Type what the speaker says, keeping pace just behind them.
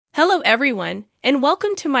Hello everyone, and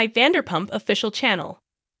welcome to my Vanderpump official channel.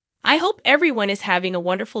 I hope everyone is having a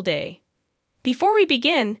wonderful day. Before we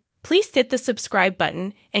begin, please hit the subscribe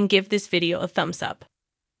button and give this video a thumbs up.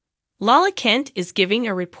 Lala Kent is giving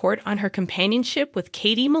a report on her companionship with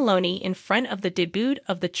Katie Maloney in front of the debut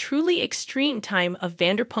of the truly extreme time of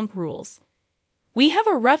Vanderpump Rules. We have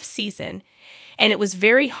a rough season, and it was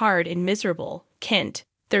very hard and miserable, Kent,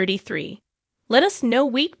 33. Let us know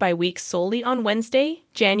week by week solely on Wednesday,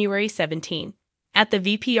 January 17, at the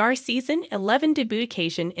VPR Season 11 debut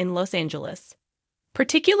occasion in Los Angeles.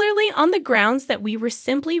 Particularly on the grounds that we were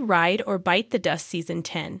simply Ride or Bite the Dust Season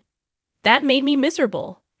 10. That made me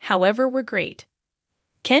miserable, however we're great.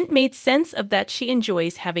 Kent made sense of that she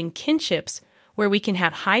enjoys having kinships where we can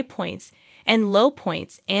have high points and low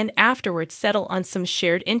points and afterwards settle on some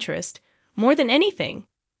shared interest, more than anything.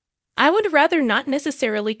 I would rather not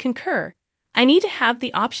necessarily concur. I need to have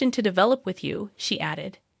the option to develop with you, she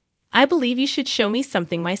added. I believe you should show me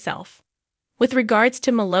something myself. With regards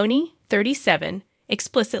to Maloney, 37,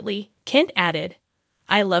 explicitly, Kent added,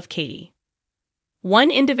 I love Katie.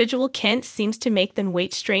 One individual Kent seems to make them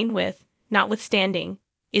weight strain with, notwithstanding,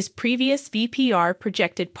 is previous VPR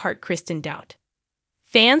projected part Kristen Doubt.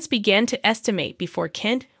 Fans began to estimate before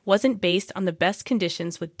Kent wasn't based on the best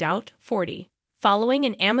conditions with Doubt 40, following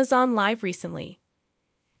an Amazon Live recently.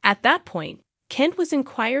 At that point, Kent was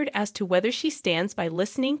inquired as to whether she stands by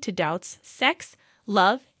listening to Doubt's Sex,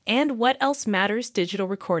 Love, and What Else Matters digital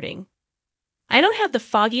recording. I don't have the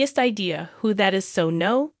foggiest idea who that is, so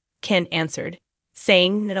no, Kent answered,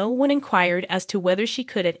 saying no one inquired as to whether she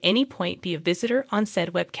could at any point be a visitor on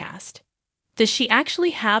said webcast. Does she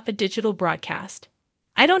actually have a digital broadcast?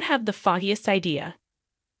 I don't have the foggiest idea.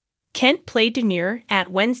 Kent played demure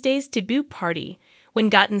at Wednesday's debut party when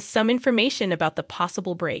gotten some information about the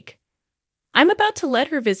possible break. I'm about to let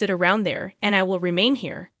her visit around there, and I will remain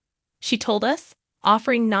here, she told us,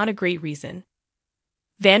 offering not a great reason.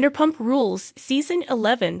 Vanderpump Rules Season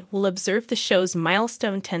 11 will observe the show's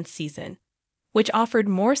milestone 10th season, which offered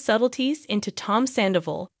more subtleties into Tom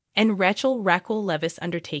Sandoval and Rachel Leviss'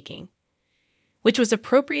 undertaking, which was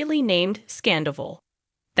appropriately named Scandoval.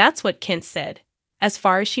 That's what Kent said, as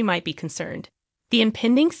far as she might be concerned. The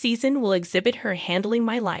impending season will exhibit her handling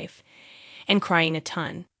my life and crying a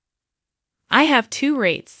ton. I have two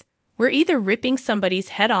rates. We're either ripping somebody's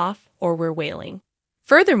head off or we're wailing.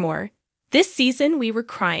 Furthermore, this season we were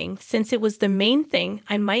crying since it was the main thing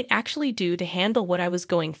I might actually do to handle what I was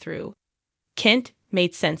going through. Kent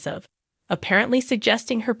made sense of, apparently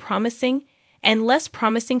suggesting her promising and less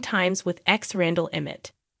promising times with ex-Randall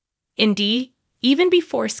Emmett. Indeed, even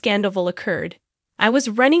before Scandoval occurred, I was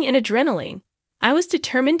running in adrenaline. I was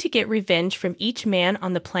determined to get revenge from each man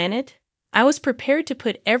on the planet. I was prepared to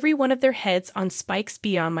put every one of their heads on spikes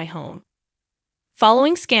beyond my home.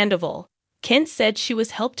 Following Scandoval, Kent said she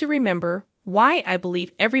was helped to remember why I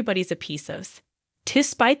believe everybody's a piece of.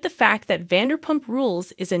 Despite the fact that Vanderpump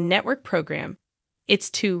Rules is a network program, it's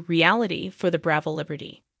to reality for the Bravo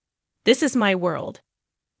Liberty. This is my world.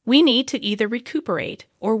 We need to either recuperate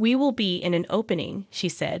or we will be in an opening, she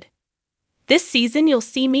said. This season you'll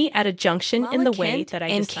see me at a junction in the way that I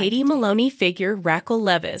and Katie Maloney figure Rachel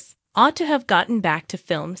Leviss ought to have gotten back to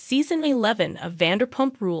film Season 11 of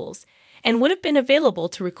Vanderpump Rules and would have been available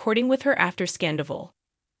to recording with her after Scandoval.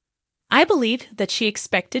 I believed that she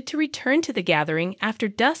expected to return to the gathering after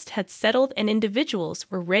dust had settled and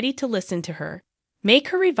individuals were ready to listen to her, make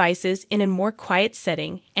her revises in a more quiet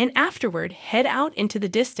setting, and afterward head out into the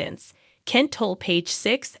distance, Kent told Page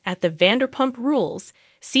 6 at the Vanderpump Rules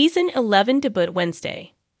Season 11 debut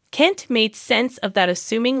Wednesday. Kent made sense of that,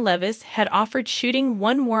 assuming Leviss had offered shooting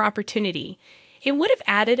one more opportunity. It would have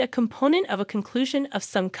added a component of a conclusion of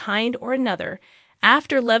some kind or another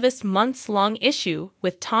after Leviss' months-long issue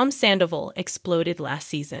with Tom Sandoval exploded last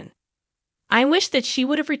season. I wish that she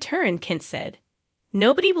would have returned, Kent said.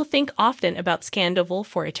 Nobody will think often about Scandoval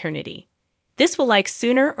for eternity. This will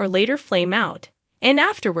sooner or later flame out. And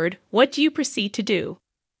afterward, what do you proceed to do?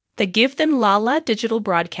 The Give Them Lala digital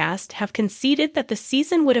broadcast have conceded that the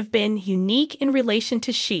season would have been unique in relation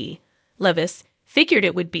to Leviss, figured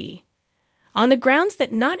it would be. On the grounds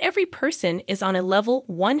that not every person is on a level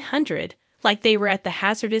 100 like they were at the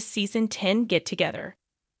hazardous Season 10 get-together.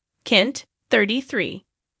 Kent, 33,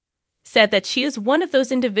 said that she is one of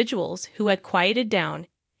those individuals who had quieted down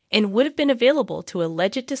and would have been available to a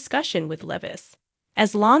legit discussion with Leviss,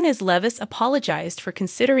 as long as Leviss apologized for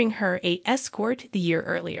considering her an escort the year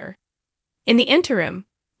earlier. In the interim,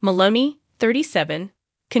 Maloney, 37,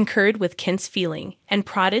 concurred with Kent's feeling and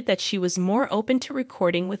prodded that she was more open to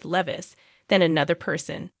recording with Leviss than another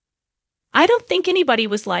person. I don't think anybody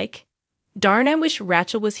was Darn, I wish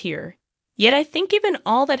Rachel was here. Yet I think given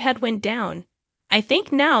all that had went down, I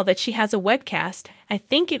think now that she has a webcast, I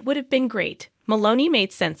think it would have been great, Maloney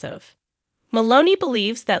made sense of. Maloney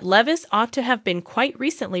believes that Levis ought to have been quite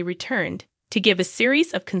recently returned to give a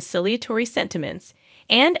series of conciliatory sentiments,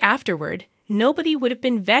 and afterward, nobody would have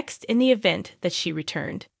been vexed in the event that she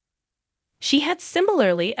returned. She had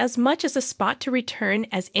similarly as much as a spot to return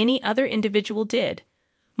as any other individual did,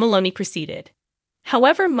 Maloney proceeded.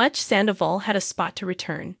 However much Sandoval had a spot to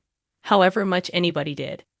return, however much anybody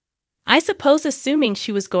did. I suppose assuming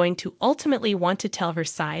she was going to ultimately want to tell her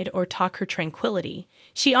side or talk her tranquility,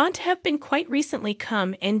 she ought to have been quite recently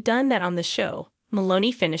come and done that on the show,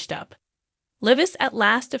 Maloney finished up. Levis at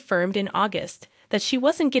last affirmed in August that she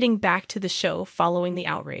wasn't getting back to the show following the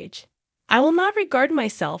outrage. I will not regard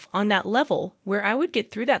myself on that level where I would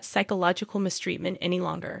get through that psychological mistreatment any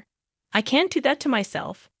longer. I can't do that to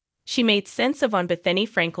myself. She made sense of on Bethany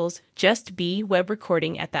Frankel's Just Be web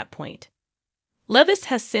recording at that point. Levis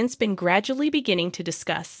has since been gradually beginning to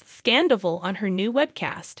discuss Sandoval on her new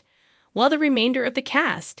webcast, while the remainder of the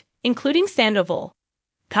cast, including Sandoval,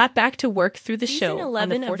 got back to work through the show. Season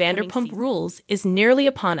 11 of Vanderpump Rules is nearly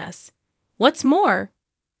upon us. What's more,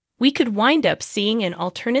 we could wind up seeing an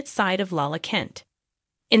alternate side of Lala Kent.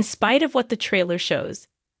 In spite of what the trailer shows,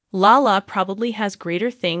 Lala probably has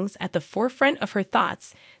greater things at the forefront of her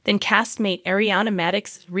thoughts than castmate Ariana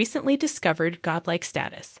Madix's recently discovered godlike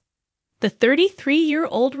status. The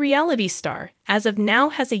 33-year-old reality star as of now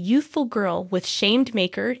has a youthful girl with shamed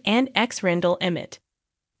maker and ex-Randall Emmett.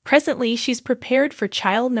 Presently, she's prepared for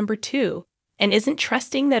child number 2 and isn't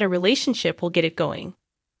trusting that a relationship will get it going.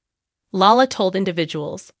 Lala told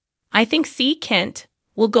individuals, "I think C. Kent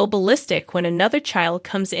will go ballistic when another child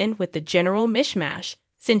comes in with the general mishmash,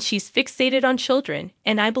 since she's fixated on children,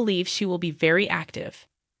 and I believe she will be very active."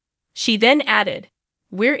 She then added,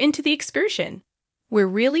 "We're into the excursion. We're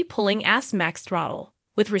really pulling ass max throttle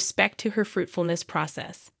with respect to her fruitfulness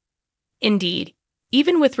process." Indeed,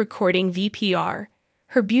 even with recording VPR,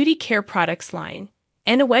 her beauty care products line,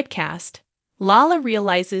 and a webcast, Lala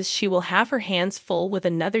realizes she will have her hands full with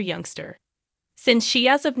another youngster. Since she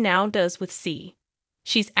as of now does with C.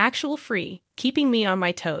 She's actual free, keeping me on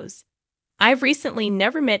my toes. I've recently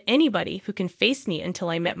never met anybody who can face me until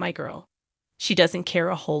I met my girl. She doesn't care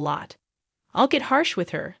a whole lot. I'll get harsh with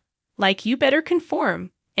her, like you better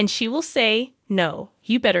conform, and she will say, no,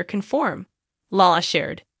 you better conform, Lala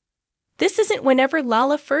shared. This isn't whenever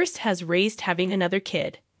Lala first has raised having another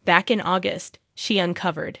kid. Back in August, she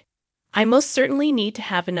uncovered, I most certainly need to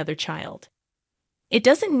have another child. It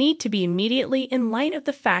doesn't need to be immediately in light of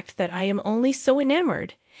the fact that I am only so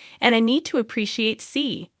enamored, and I need to appreciate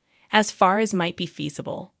C, as far as might be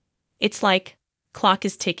feasible. It's like, clock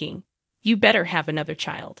is ticking. You better have another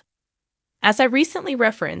child. As I recently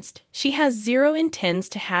referenced, she has zero intends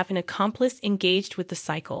to have an accomplice engaged with the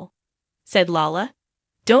cycle. Said Lala,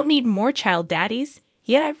 don't need more child daddies,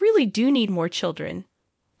 yet I really do need more children.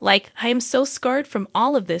 Like, I am so scarred from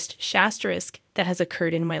all of this asterisk that has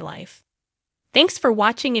occurred in my life. Thanks for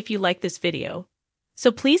watching if you like this video.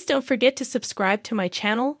 So please don't forget to subscribe to my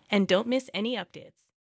channel and don't miss any updates.